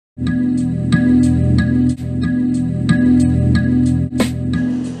Alright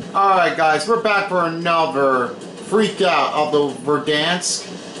guys, we're back for another Freakout of the Verdansk,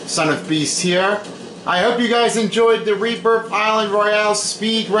 Son of Beast here. I hope you guys enjoyed the Rebirth Island Royale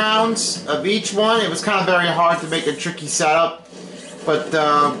speed rounds of each one. It was kind of very hard to make a tricky setup. But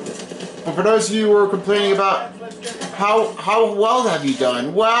for those of you who were complaining about how well have you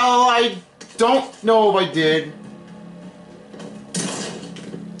done? Well, I don't know if I did.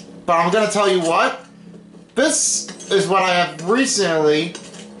 But I'm gonna tell you what. This is what I have recently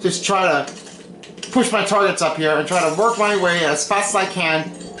just try to push my targets up here and try to work my way as fast as I can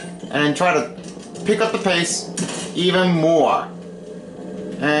and try to pick up the pace even more.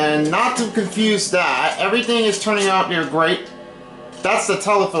 And not to confuse that, everything is turning out here great. That's the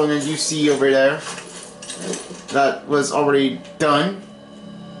telephone that you see over there. That was already done.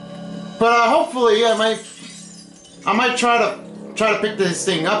 But hopefully I might try to pick this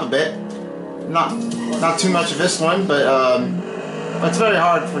thing up a bit. Not too much of this one, but it's very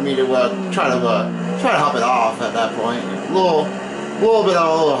hard for me to try to hop it off at that point. A little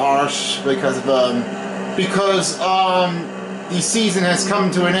harsh because the season has come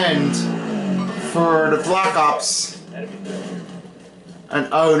to an end for the Black Ops. And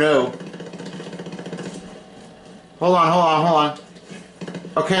oh no! Hold on.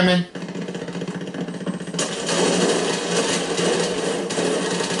 Okay, I'm in.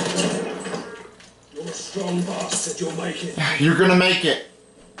 Strong bastard, you'll make it. You're gonna make it.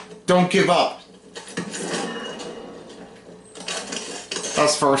 Don't give up.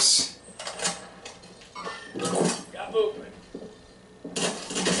 That's first. Got movement.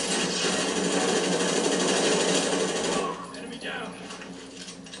 Enemy down.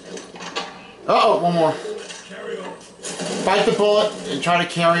 Uh-oh, one more. Carry on. Bite the bullet and try to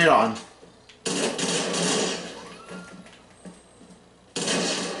carry it on.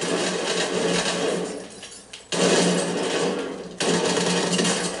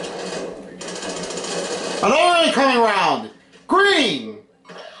 Another one coming around! Green!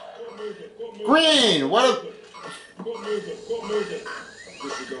 Green! What a...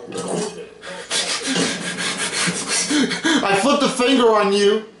 I flipped a finger on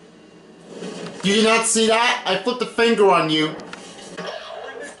you. You did not see that? I flipped a finger on you.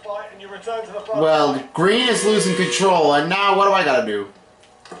 Well, green is losing control, and now what do I gotta do?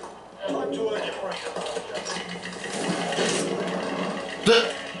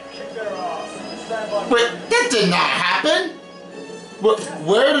 Wait, that did not happen!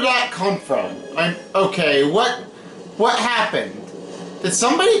 Where did that come from? Okay, what happened?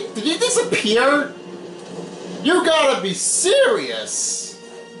 Did you disappear? You gotta be serious!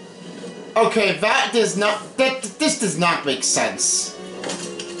 Okay, this does not make sense.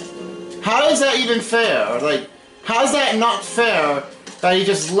 How is that even fair? Like, how is that not fair that he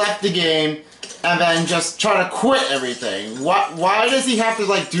just left the game and then just try to quit everything? Why does he have to,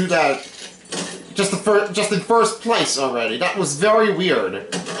 like, do that just in first place already? That was very weird.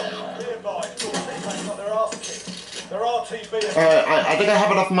 Alright, I think I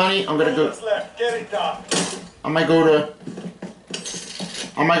have enough money. I'm gonna go. I might go to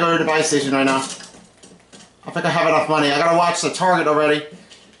the buy station right now. I think I have enough money. I gotta watch the target already.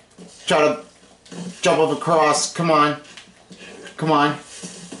 Try to jump up across. Come on. I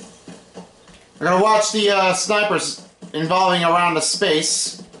gotta watch the snipers involving around the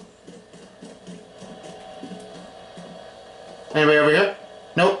space. Anybody over here?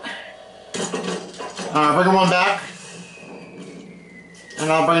 Nope. Bring one back.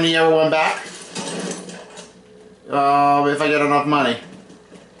 And I'll bring the other one back. If I get enough money.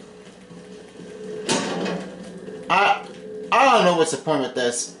 I don't know what's the point with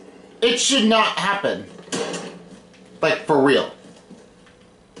this. It should not happen. Like, for real.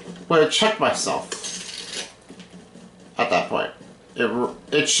 But I checked myself. At that point.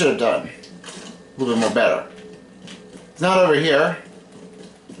 It should have done a little bit more better. It's not over here.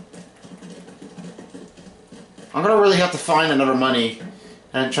 I'm gonna really have to find another money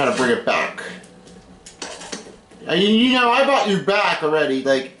and try to bring it back. You know, I bought you back already.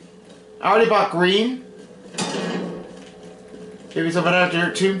 Like, I already bought green. Maybe something out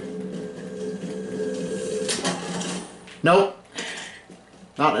there too. Nope.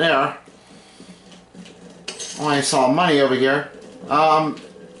 Not there. Oh, I saw money over here.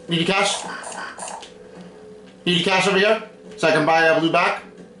 Need your cash? Need your cash over here? So I can buy a blue back?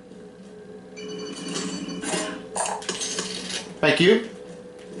 Thank you.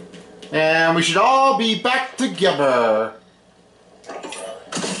 And we should all be back together.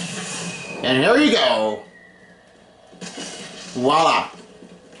 And here you go. Voila.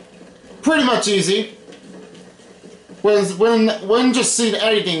 Pretty much easy. Wouldn't just see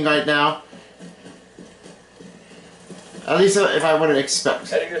anything right now. At least if I wouldn't expect.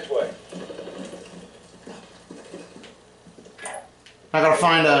 Heading this way. I gotta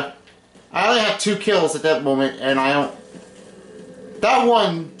find a. I only have 2 kills at that moment, and I don't. That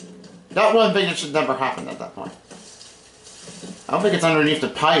one thing that should never happen at that point. I don't think it's underneath the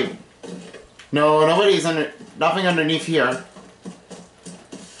pipe. No, nobody's under. Nothing underneath here.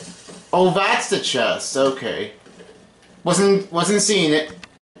 Oh, that's the chest. Okay. Wasn't seeing it.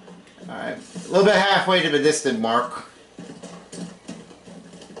 Alright. A little bit halfway to the distant mark.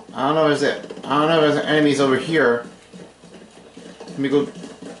 I don't know if there's enemies over here. Let me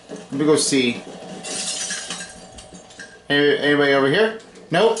go see. Anybody over here?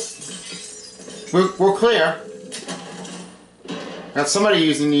 Nope. We're clear. Got somebody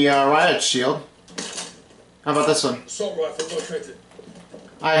using the riot shield. How about this one? Assault rifle located.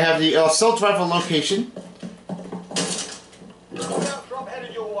 I have the assault rifle location. Drop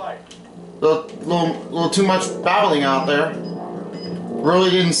headed your way. Little too much babbling out there. Really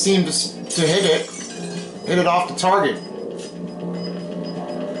didn't seem to hit it. Hit it off the target.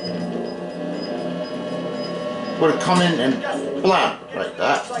 Would have come in and blam, like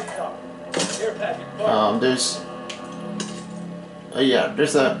that. There's yeah,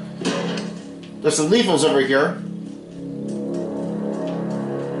 there's some lethals over here.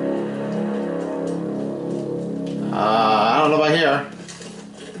 I don't know about here.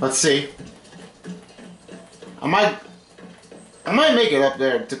 Let's see. I might make it up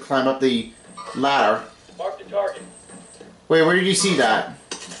there to climb up the ladder. Mark the target. Wait, where did you see that?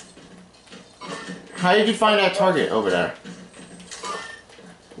 How did you find that target over there?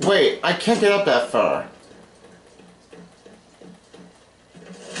 Wait, I can't get up that far.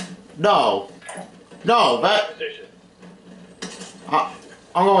 No. No, that...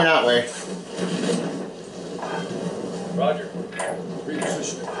 I'm going that way. Roger.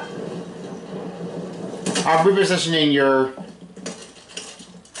 Repositioning. I'm repositioning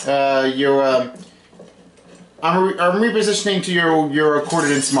I'm repositioning to your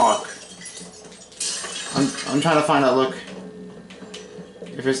coordinates mark. I'm trying to find out, look,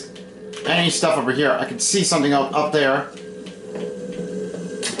 if there's any stuff over here. I can see something up there.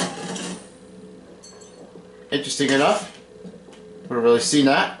 Interesting enough. Would have really seen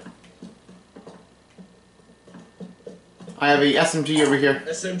that. I have a SMG over here.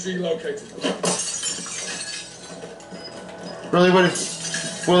 SMG located. Really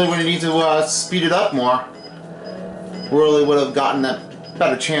would need to speed it up more. Really would have gotten that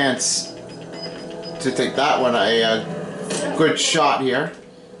better chance to take that one a good shot here.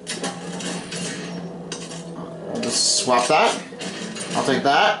 I'll just swap that. I'll take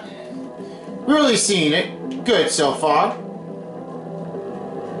that. Really seeing it. Good so far.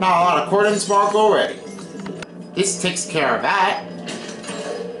 Not a lot of coordinates mark already. This takes care of that.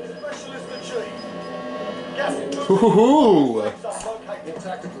 Hoo-hoo-hoo!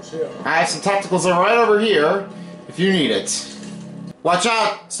 I have some tacticals right over here if you need it. Watch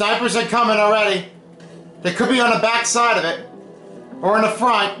out! Snipers are coming already. They could be on the back side of it. Or in the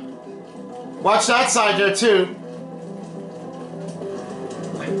front. Watch that side there too.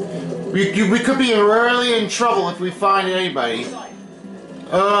 We could be really in trouble if we find anybody.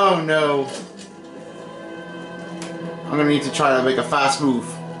 Oh no. I'm gonna need to try to make a fast move.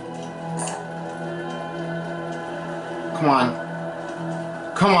 Come on.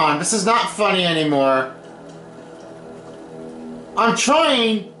 Come on, this is not funny anymore. I'm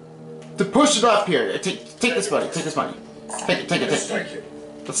trying to push it up here. Take this money, take this money. Take it, take it, take it.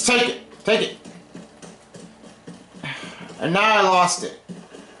 Let's take it, take it. And now I lost it.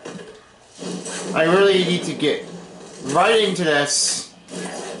 I really need to get right into this.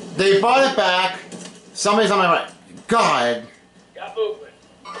 They bought it back. Somebody's on my right. God. Got movement.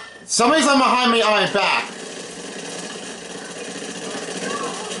 Somebody's on behind me on my back.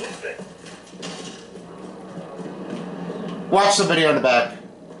 Watch somebody on the back.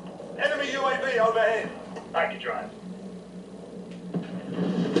 Enemy UAV overhead. I can drive.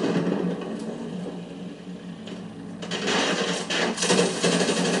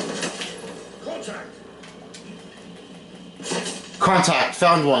 Contact. Contact.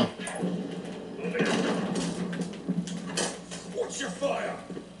 Found one. Watch your fire.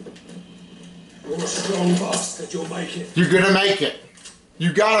 You're a strong bastard. You'll make it. You're gonna make it.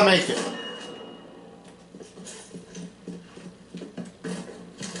 You gotta make it.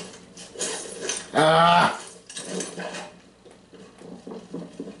 Ah.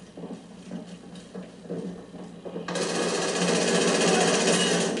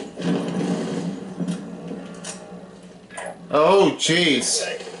 Oh, jeez.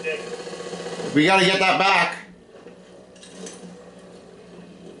 We gotta get that back.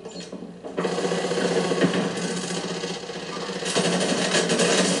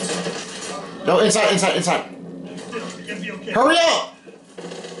 No, inside, inside, inside. Hurry up!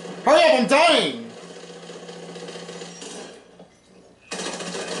 Hurry up, I'm dying!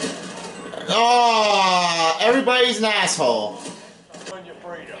 Oh, everybody's an asshole.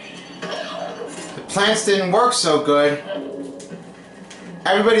 The plants didn't work so good.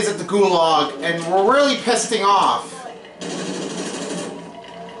 Everybody's at the gulag, and we're really pissing off.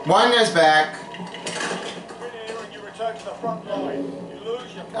 One is back.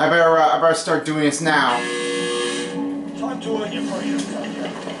 I better start doing this now. Time to earn your freedom.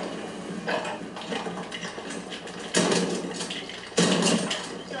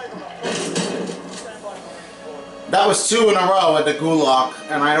 That was 2 in a row at the gulag,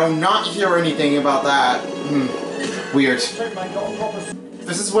 and I do not hear anything about that. Weird.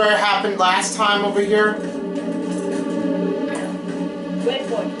 This is where it happened last time over here.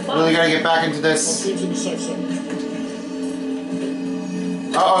 Really gotta get back into this.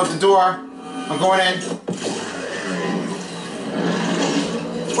 Uh-oh, the door. I'm going in.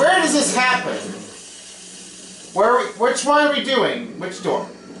 Where does this happen? Which one are we doing? Which door?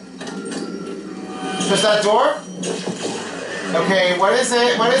 Just that door? Okay, what is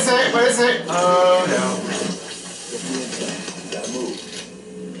it? What is it? What is it? Oh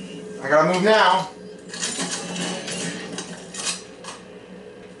no. I gotta move now.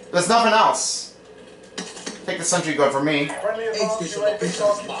 There's nothing else. Take the sentry gun for me.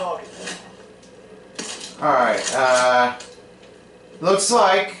 Alright, looks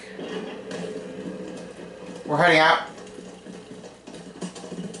like we're heading out.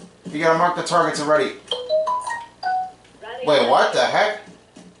 You gotta mark the targets already. Wait, what the heck?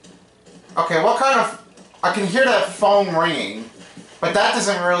 Okay, what kind of... I can hear that phone ringing, but that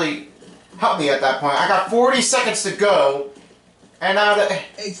doesn't really help me at that point. I got 40 seconds to go, and now give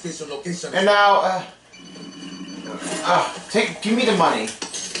me the money.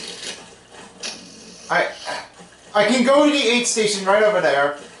 I can go to the aid station right over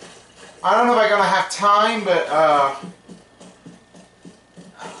there. I don't know if I'm gonna have time, but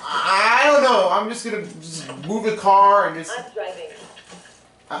I don't know. I'm just gonna move the car and just. I'm driving.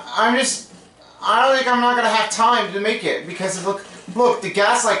 I don't think I'm not gonna have time to make it because look, the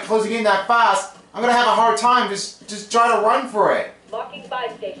gas light closing in that fast. I'm gonna have a hard time just try to run for it. Marking buy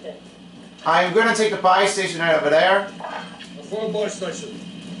station. I'm gonna take the buy station right over there. A phone buy station.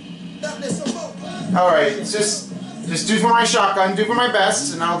 All right, just do for my shotgun, do for my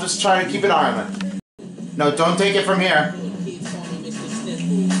best, and I'll just try to keep an eye on it. No, don't take it from here.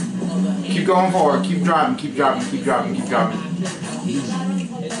 Keep going forward. Keep driving. Keep driving. Keep driving. Keep driving.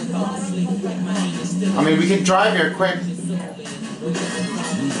 I mean, we can drive here quick.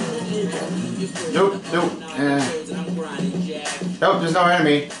 Nope. Nope. Nope. There's no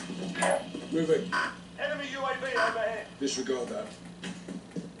enemy. Moving. Enemy UAV overhead. Disregard that.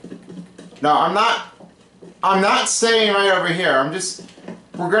 No, I'm not staying right over here.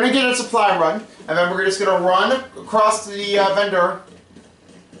 We're gonna get a supply run, and then we're just gonna run across to the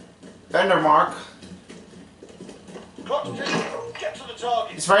vendor mark. Get to the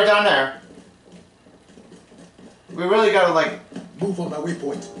target. It's right down there. We really gotta move on my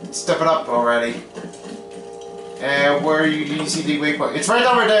waypoint. step it up already. And where you see the waypoint? It's right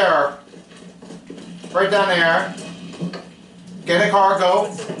over there. Right down there. Get a car, go.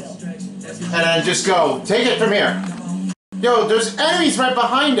 And then just go. Take it from here. Yo, there's enemies right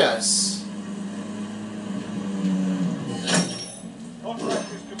behind us.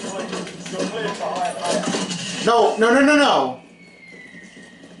 No.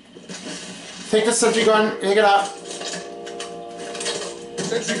 Take the sentry gun, take it out.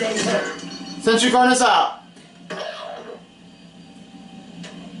 Sentry gun's out. Sentry gun is out.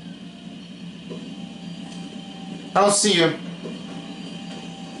 I don't see you.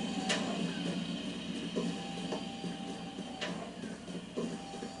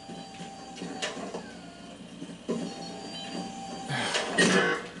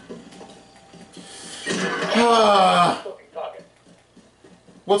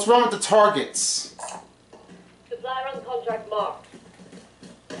 What's wrong with the targets? Supplier on contract marked.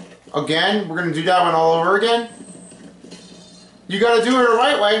 Again? We're gonna do that one all over again? You gotta do it the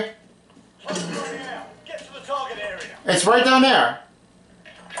right way. Get to the target area. It's right down there.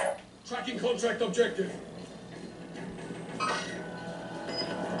 Tracking contract objective.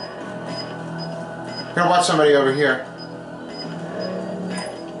 Gonna watch somebody over here.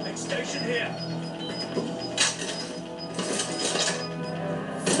 Next station here.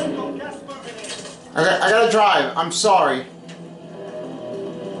 Gas moving in. I gotta drive. I'm sorry.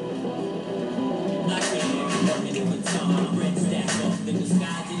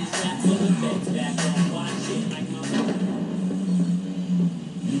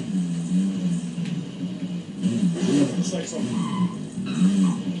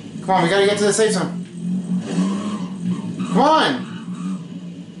 Come on, we gotta get to the safe zone. Come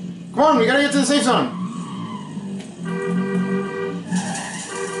on! Come on, we gotta get to the safe zone.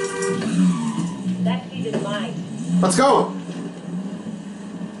 That seat is mine. Let's go!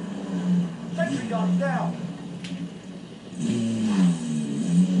 Sentry gun down.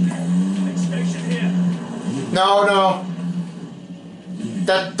 Station here. No, no.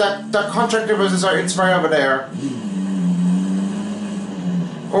 That contractor business, it's right over there.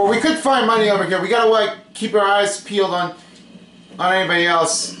 Or we could find money over here. We gotta like keep our eyes peeled on anybody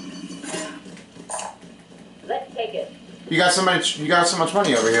else. Let's take it. You got so much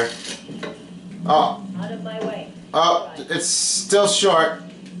money over here. Oh. Out of my way. Oh, Right. it's still short.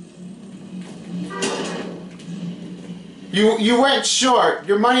 You went short.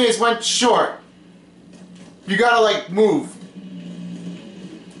 Your money went short. You gotta like move.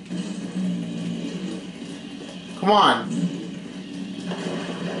 Come on.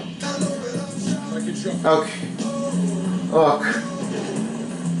 Okay. Look.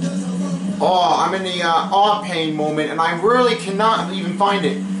 Oh, I'm in the awe pain moment, and I really cannot even find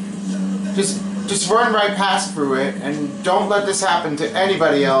it. Just run right past through it, and don't let this happen to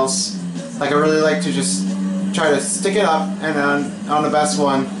anybody else. Like I really like to just try to stick it up, and on the best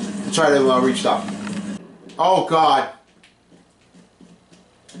one to try to reach up. Oh God!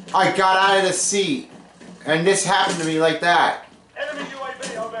 I got out of the seat, and this happened to me like that. Enemy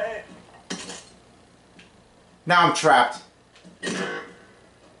UAV overhead. Now I'm trapped. Finish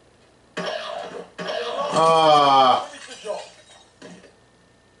the job.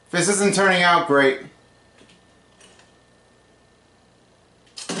 This isn't turning out great.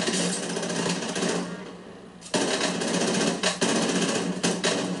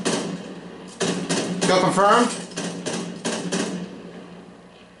 Kill confirmed.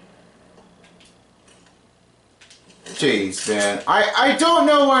 Jeez, man. I don't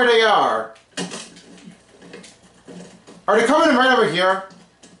know where they are. Are they coming right over here?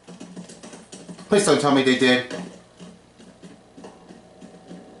 Please don't tell me they did.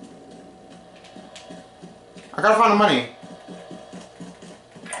 I gotta find the money.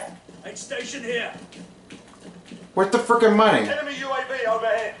 Aid station here. Where's the freaking money? Enemy UAV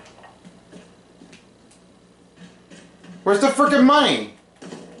overhead. Where's the freaking money?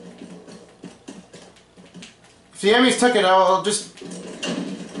 If the enemies took it, I'll just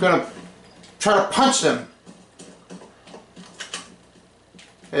gonna try to punch them.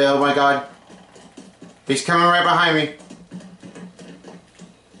 Oh my God. He's coming right behind me.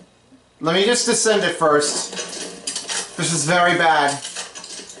 Let me just descend it first. This is very bad.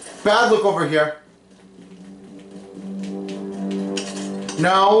 Bad look over here.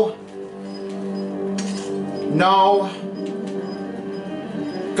 No. No.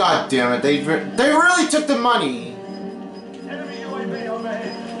 God damn it, they really took the money. Enemy UAV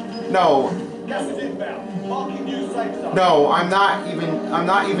overhead. No. Gas is inbound. Marking new safe zone. No, I'm not even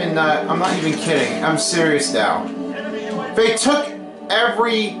kidding. I'm serious now. Enemy UAV. They took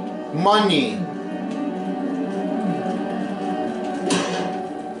every money.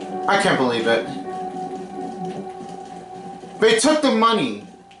 I can't believe it. They took the money.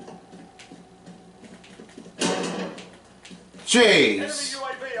 Jeez. Enemy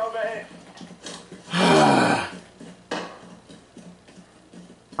UAV overhead.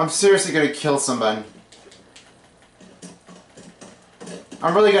 I'm seriously gonna kill someone.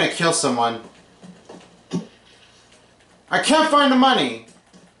 I'm really gonna kill someone. I can't find the money.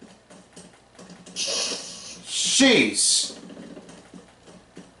 Jeez.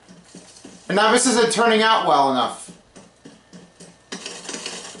 And now this isn't turning out well enough.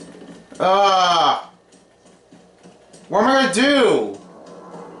 What am I gonna do?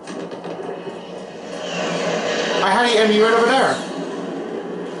 I had the enemy right over there.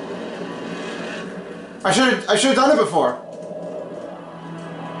 I should have done it before.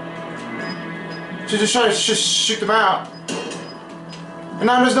 Should just try to shoot them out. And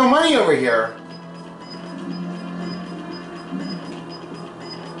now there's no money over here.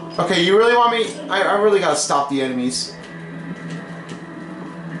 Okay, you really want me? I really gotta stop the enemies.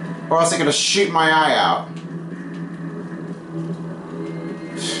 Or else they're gonna shoot my eye out.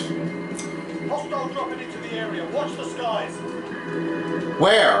 Hostile dropping into the area. Watch the skies.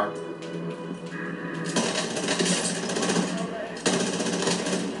 Where?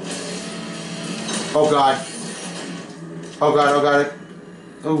 Oh God. Oh God, oh God.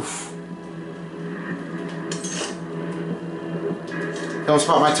 Oof. Don't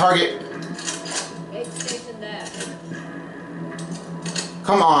spot my target. Aid station there.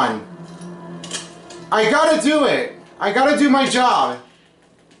 Come on. I gotta do it. I gotta do my job.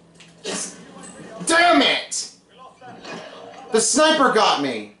 Damn it! The sniper got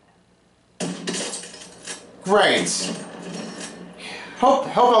me. Great.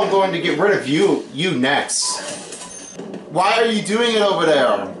 Hope I'm going to get rid of you next. Why are you doing it over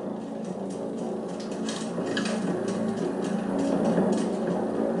there?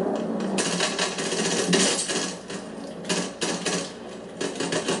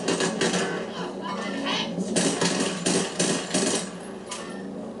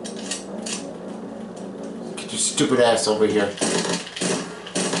 Get your stupid ass over here.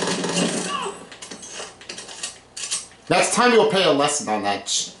 Next time you'll pay a lesson on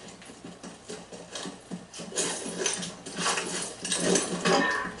that.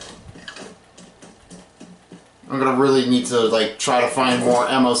 I'm gonna really need to like try to find more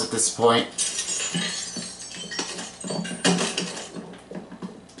ammos at this point.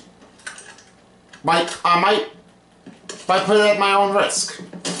 I might put it at my own risk.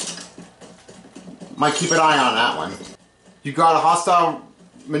 Might keep an eye on that one. You got a hostile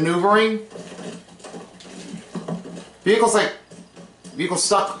maneuvering? Vehicle's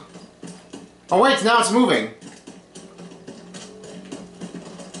stuck. Oh wait, now it's moving.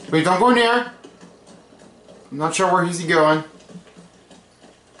 Wait, don't go near. I'm not sure where he's going.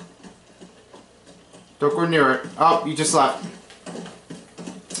 Don't go near it. Oh, you just left.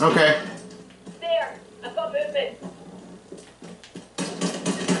 Okay. There! I've got movement!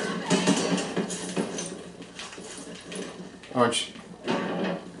 Orange.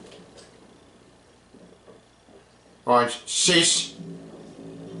 Orange. Sheesh.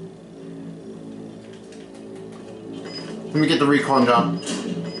 Let me get the recon down.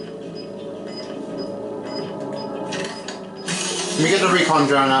 Let me get the recon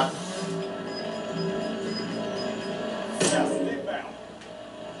drone up.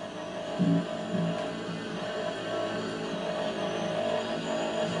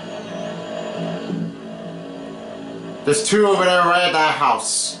 There's two over there right at that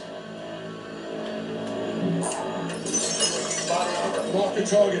house. Mark the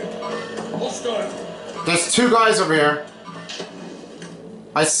target. Hostile. There's two guys over here.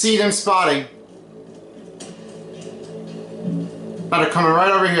 I see them spotting. Now they're coming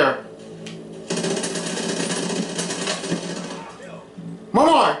right over here. One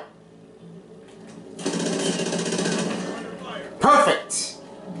more! Perfect!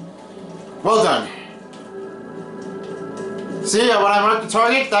 Well done. See, when I mark the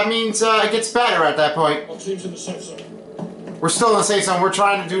target, that means it gets better at that point. Our team's in the safe zone. We're still in the safe zone. We're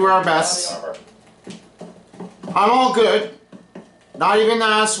trying to do our best. I'm all good. Not even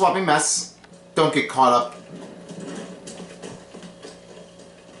a swapping mess. Don't get caught up.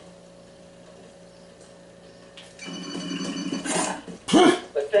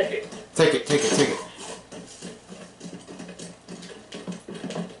 Let's take it. Take it, take it, take it.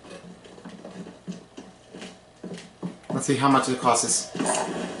 Let's see how much it costs us.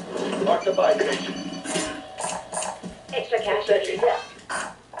 Mark the buy station. Extra cash. Yeah.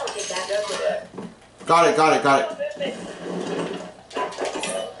 I'll take that. Go for that. Got it, got it, got it. Movement.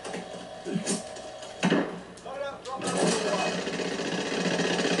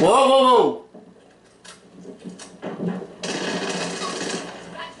 Whoa, whoa, whoa!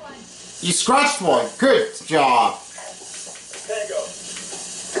 You scratched one. Good job. Tango.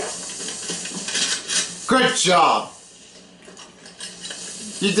 Good job.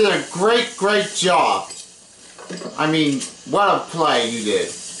 You did a great, great job. I mean, what a play you did.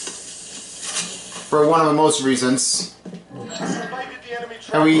 For one of the most reasons.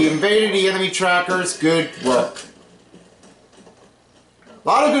 And we invaded the enemy trackers. Good work. A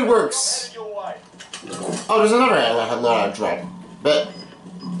lot of good works. Oh, there's another lot of drop. But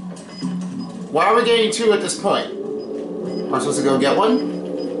why are we getting two at this point? Am I supposed to go get one?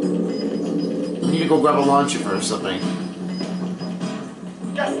 I need to go grab a launcher for something.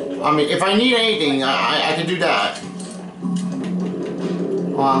 I mean, if I need anything, I can do that.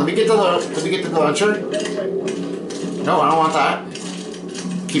 Hold on, let me get the launcher. No, I don't want that.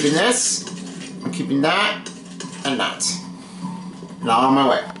 Keeping this. I'm keeping that and that. Now on my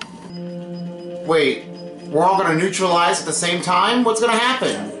way. Wait, we're all gonna neutralize at the same time? What's gonna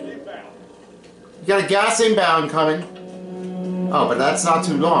happen? You got a gas inbound coming. Oh, but that's not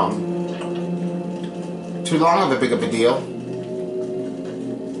too long. Too long of a big of a deal.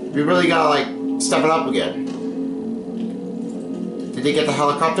 We really gotta, like, step it up again. Did they get the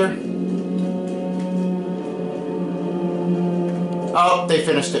helicopter? Oh, they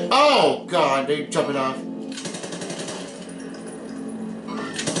finished it. Oh, God, they're jumping off.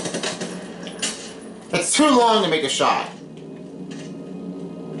 It's too long to make a shot.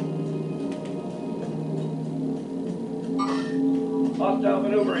 Hostile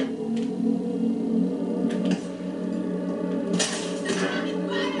maneuvering.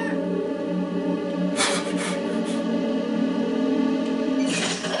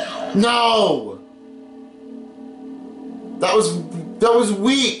 No! That was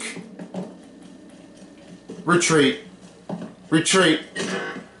weak. Retreat. Retreat.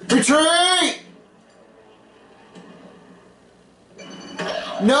 Retreat!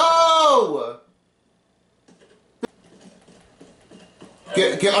 No!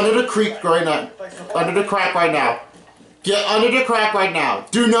 Get under the creek right now. Under the crack right now. Get under the crack right now.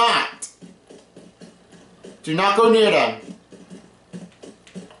 Do not! Do not go near them.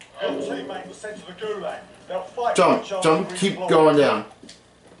 Your teammate was sent to the gulag. They'll fight. Don't keep going down.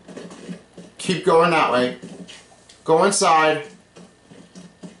 Keep going that way. Go inside.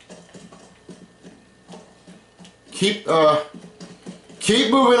 Keep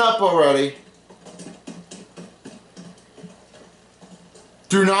moving up already.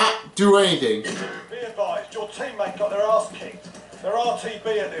 Do not do anything. Be advised, your teammate got their ass kicked. They're RTB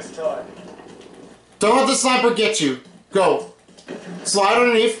at this time. Don't let the sniper get you. Go. Slide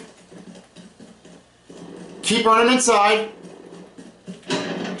underneath. Keep running inside.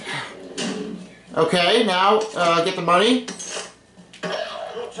 Okay, now get the money.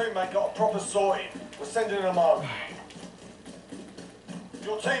 Your teammate got a proper sorting. We're sending them home.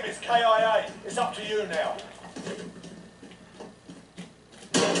 Your team is KIA. It's up to you now.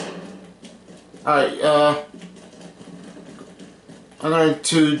 Alright, I'm going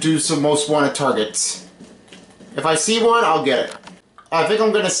to do some most wanted targets. If I see one, I'll get it. I think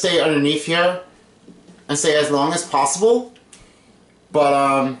I'm going to stay underneath here and stay as long as possible.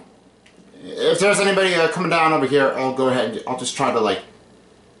 But, if there's anybody coming down over here, I'll go ahead and I'll just try to, like,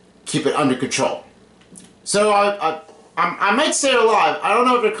 keep it under control. So, I might stay alive. I don't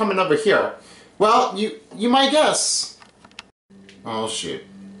know if they're coming over here. Well, you might guess. Oh, shoot.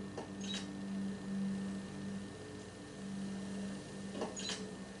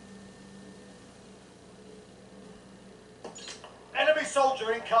 Enemy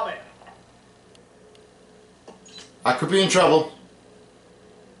soldier incoming. I could be in trouble.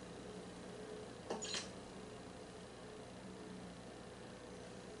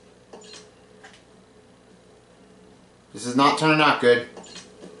 This is not turning out good.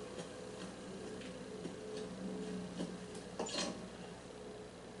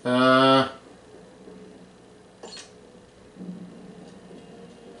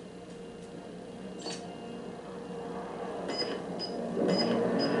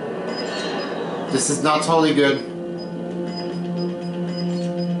 This is not totally good.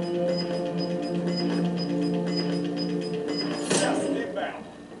 Just inbound.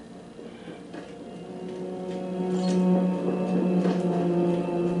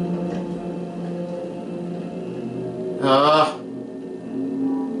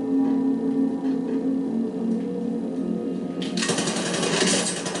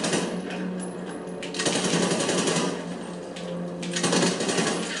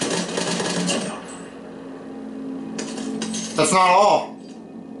 That's not all.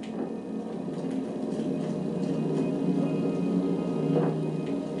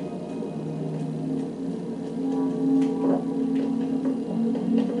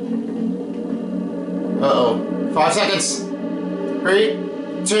 Uh-oh. 5 seconds.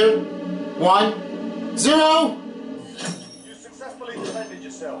 3, 2, 1, 0! You successfully defended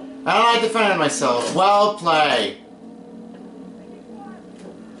yourself. And I defended myself. Well played.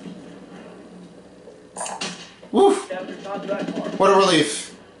 Woof. What a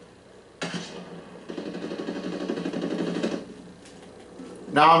relief.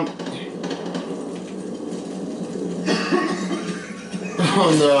 Now I'm...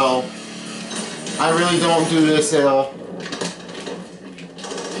 Oh no. I really don't do this at all.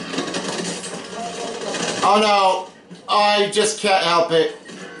 Oh no. I just can't help it.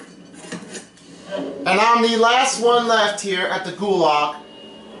 And I'm the last one left here at the gulag.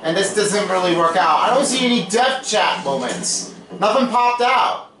 And this doesn't really work out. I don't see any death chat moments. Nothing popped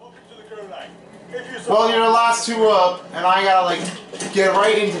out. Welcome to the gulag. If you Well, you're the last two up, and I gotta, like, get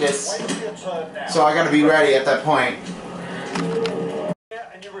right into this. wait for your turn now. So I gotta be ready at that point.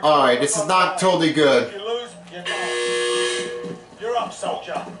 Alright, this is not totally good. If you lose, you're done. You're up,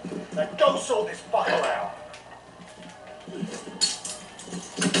 soldier. Now go sort this fucker out.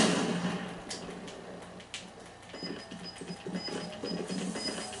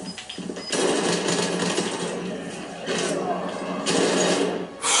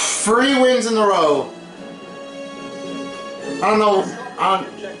 Three wins in a row. I don't know. I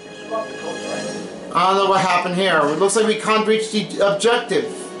don't know what happened here. It looks like we can't reach the objective.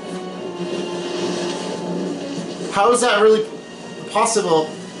 How is that really possible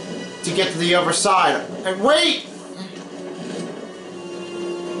to get to the other side? And wait!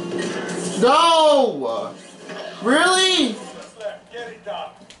 No! Really? Get it done.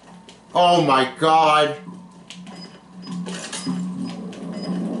 Oh my god.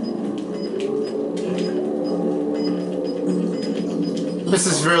 This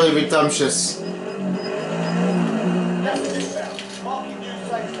is really redemptious.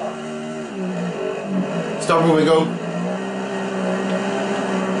 Start moving, go.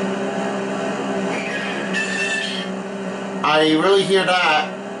 I really hear that.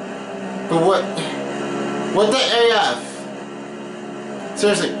 But what the AF?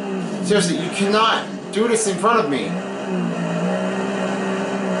 Seriously, you cannot do this in front of me.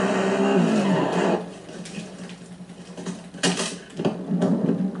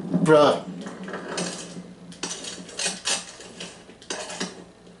 Bruh.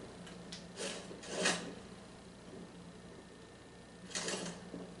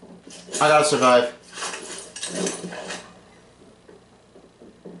 I gotta survive.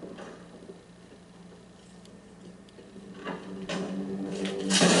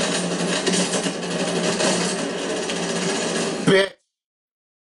 Bitch.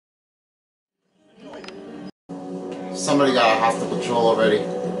 Somebody got a hostile patrol already.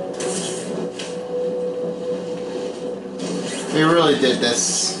 They really did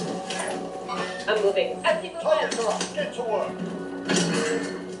this. I'm moving. Targets are up. Get to work.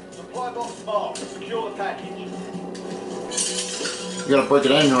 Supply box marked. Secure the package. You gotta break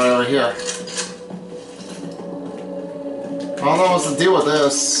it in right over here. I don't know what's the deal with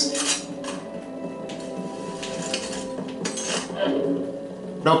this.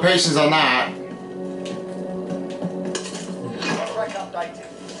 No patience on that. Track updated.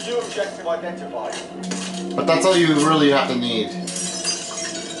 New objective identified. But that's all you really have to need.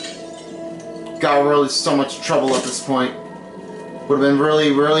 Got really so much trouble at this point. Would have been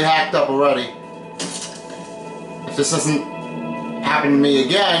really hacked up already. If this doesn't happen to me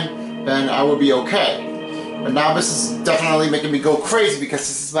again, then I would be okay. But now this is definitely making me go crazy because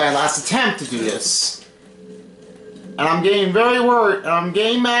this is my last attempt to do this. And I'm getting very worried, and I'm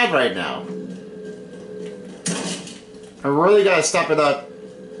getting mad right now. I really gotta step it up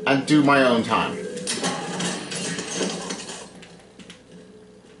and do my own time.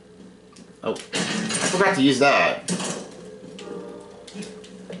 Oh, I forgot to use that.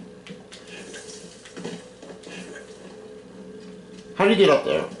 How do you get up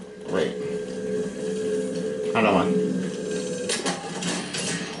there? Wait. I know one.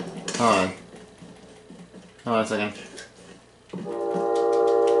 Hold on. Hold on a second.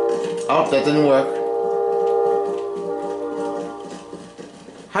 Oh, that didn't work.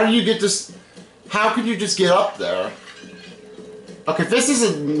 How do you get this? How could you just get up there? Okay, this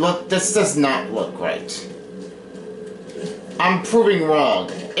doesn't look. This does not look right. I'm proving wrong.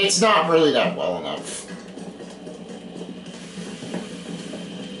 It's not really that well enough.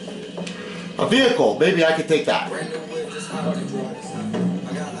 A vehicle. Maybe I could take that.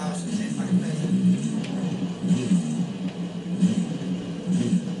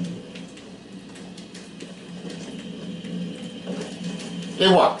 It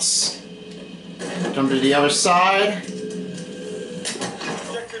works. Jump to the other side.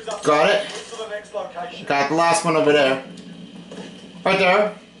 Got it. Got the last one over there. Right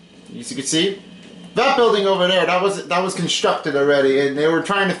there. As you can see. That building over there, that was constructed already, and they were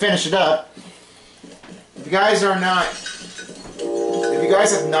trying to finish it up. If you guys have not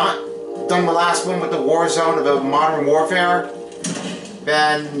done the last one with the Warzone of the Modern Warfare,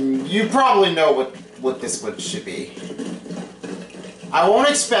 then you probably know what this one should be. I won't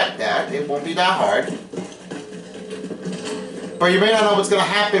expect that. It won't be that hard. But you may not know what's going to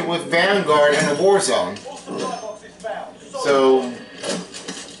happen with Vanguard and the Warzone. So,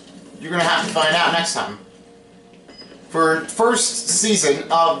 you're going to have to find out next time. For first season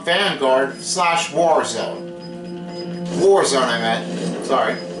of Vanguard / Warzone. Warzone, I meant.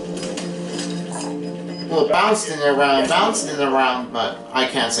 Sorry. Well, bouncing around, but I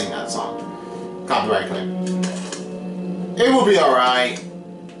can't sing that song. Copyright claim. It will be alright.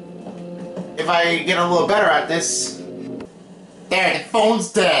 If I get a little better at this. There, the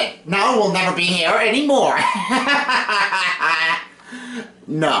phone's dead. Now we'll never be here anymore.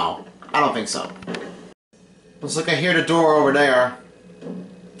 No, I don't think so. Looks like I hear the door over there.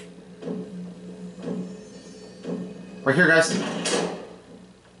 Right here, guys.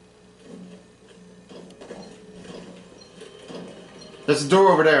 There's a door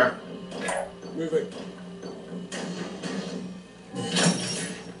over there. Moving.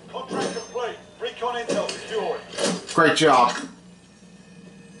 Contract complete. Recon intel secured. Great job.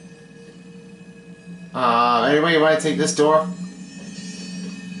 Anybody want to take this door?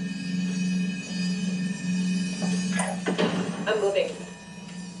 I'm moving.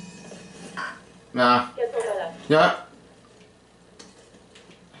 Nah. Cancel that. Yeah.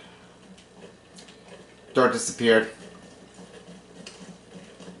 Door disappeared.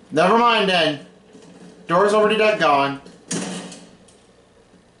 Never mind then. Door's already dead gone.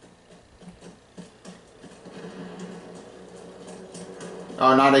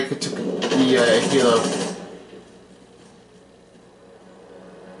 Oh, now they took the helo.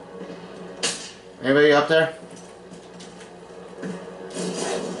 Anybody up there?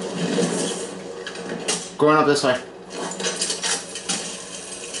 Going up this way.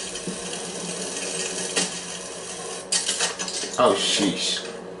 Oh, sheesh.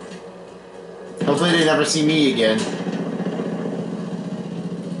 Hopefully they never see me again.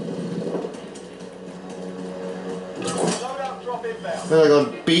 Loadout drop inbound. There's like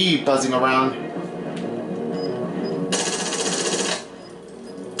a bee buzzing around.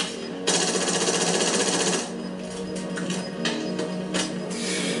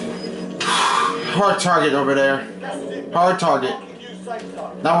 Hard target over there. Hard target.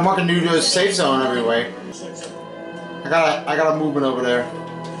 Now we're marking new to a safe zone everywhere. I got a movement over there.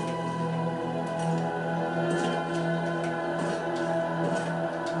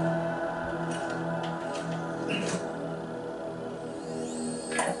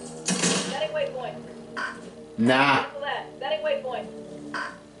 Setting waypoint. Nah. Get to left. Setting waypoint.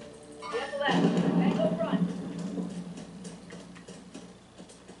 Get to left. Tango front.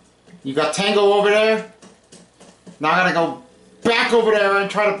 You got Tango over there. Now I gotta go back over there and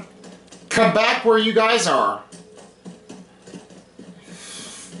try to come back where you guys are.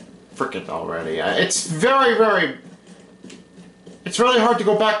 Frickin' already. It's very, very... It's really hard to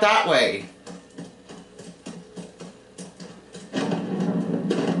go back that way.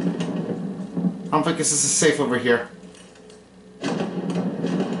 I don't think this is safe over here.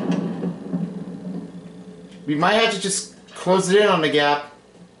 We might have to just close it in on the gap.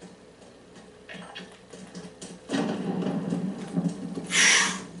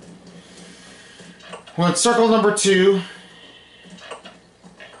 We're in circle number 2.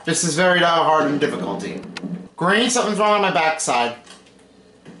 This is very hard and difficulty. Green, something's wrong on my backside.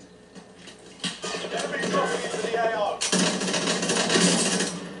 Enemy dropping into the AO.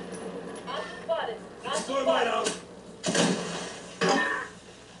 Spotted. Slow mine out.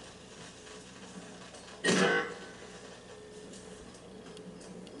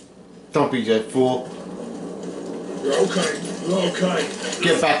 Don't be a fool. You're okay. You're okay.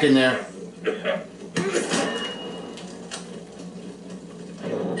 Get back in there.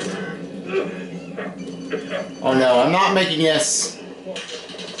 Oh no, I'm not making this. If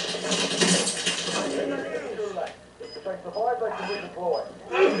they survive, they can redeploy.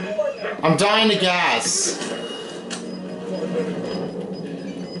 I'm dying to gas.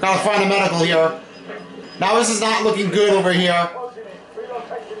 Gotta find a medical here. Now this is not looking good over here. Closing in.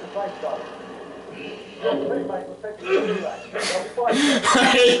 Relocation to safe zone. Your teammate was sent to the gulag. They'll be fighting. I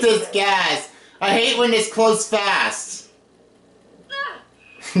hate this gas. I hate when it's close fast.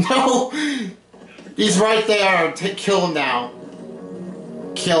 No! He's right there. Kill him now.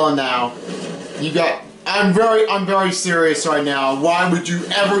 Kill him now. You got... I'm very serious right now. Why would you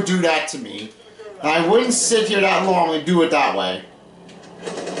ever do that to me? And I wouldn't sit here that long and do it that way.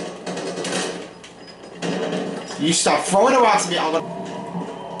 You stop throwing the rocks at me. I'm gonna...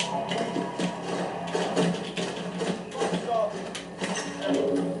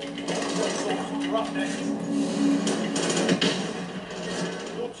 You're up next.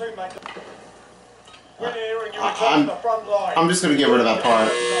 Your teammate. Win here and you return to the front line. I'm just gonna get rid of that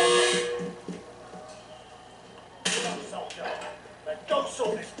part. Soldier. Now go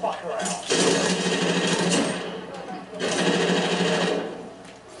sort this fucker out.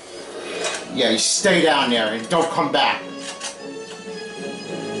 Yeah, you stay down there and don't come back.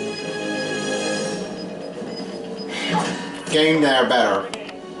 Getting there better.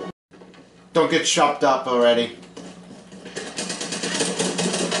 Don't get chopped up already.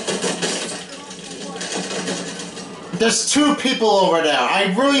 There's 2 people over there.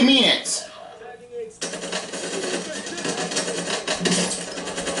 I really mean it.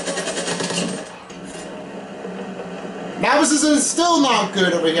 Now this is still not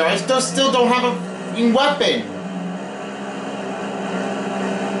good over here. I still don't have a weapon.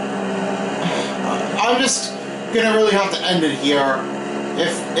 I'm just gonna really have to end it here.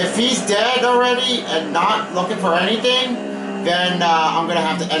 If he's dead already and not looking for anything, then I'm gonna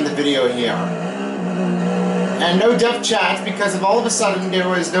have to end the video here. And no death chats because if all of a sudden there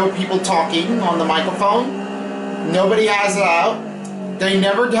was no people talking on the microphone, nobody has it out, they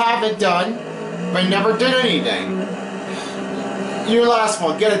never have it done, they never did anything. Your last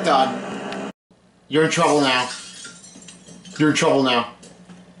one, get it done. You're in trouble now. You're in trouble now.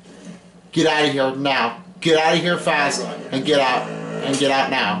 Get out of here now. Get out of here fast and get out. And get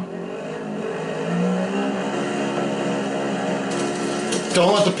out now.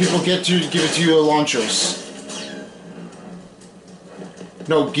 Don't let the people get you give it to you with launchers.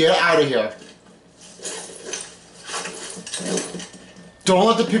 No, get out of here. Don't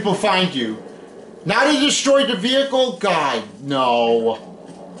let the people find you. Now they destroyed the vehicle? God, no.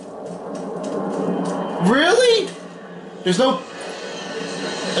 Really? There's no...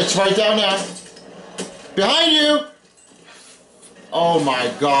 It's right down there. Behind you! Oh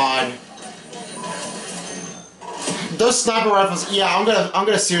my god. Those sniper rifles, yeah, I'm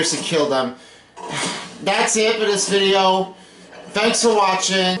gonna seriously kill them. That's it for this video. Thanks for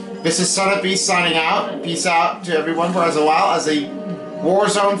watching. This is Son of Beast signing out. Peace out to everyone for as well as a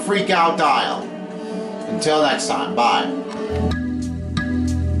Warzone Freakout dial. Until next time, bye.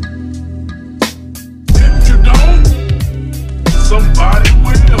 If you don't, somebody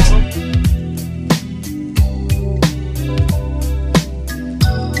will.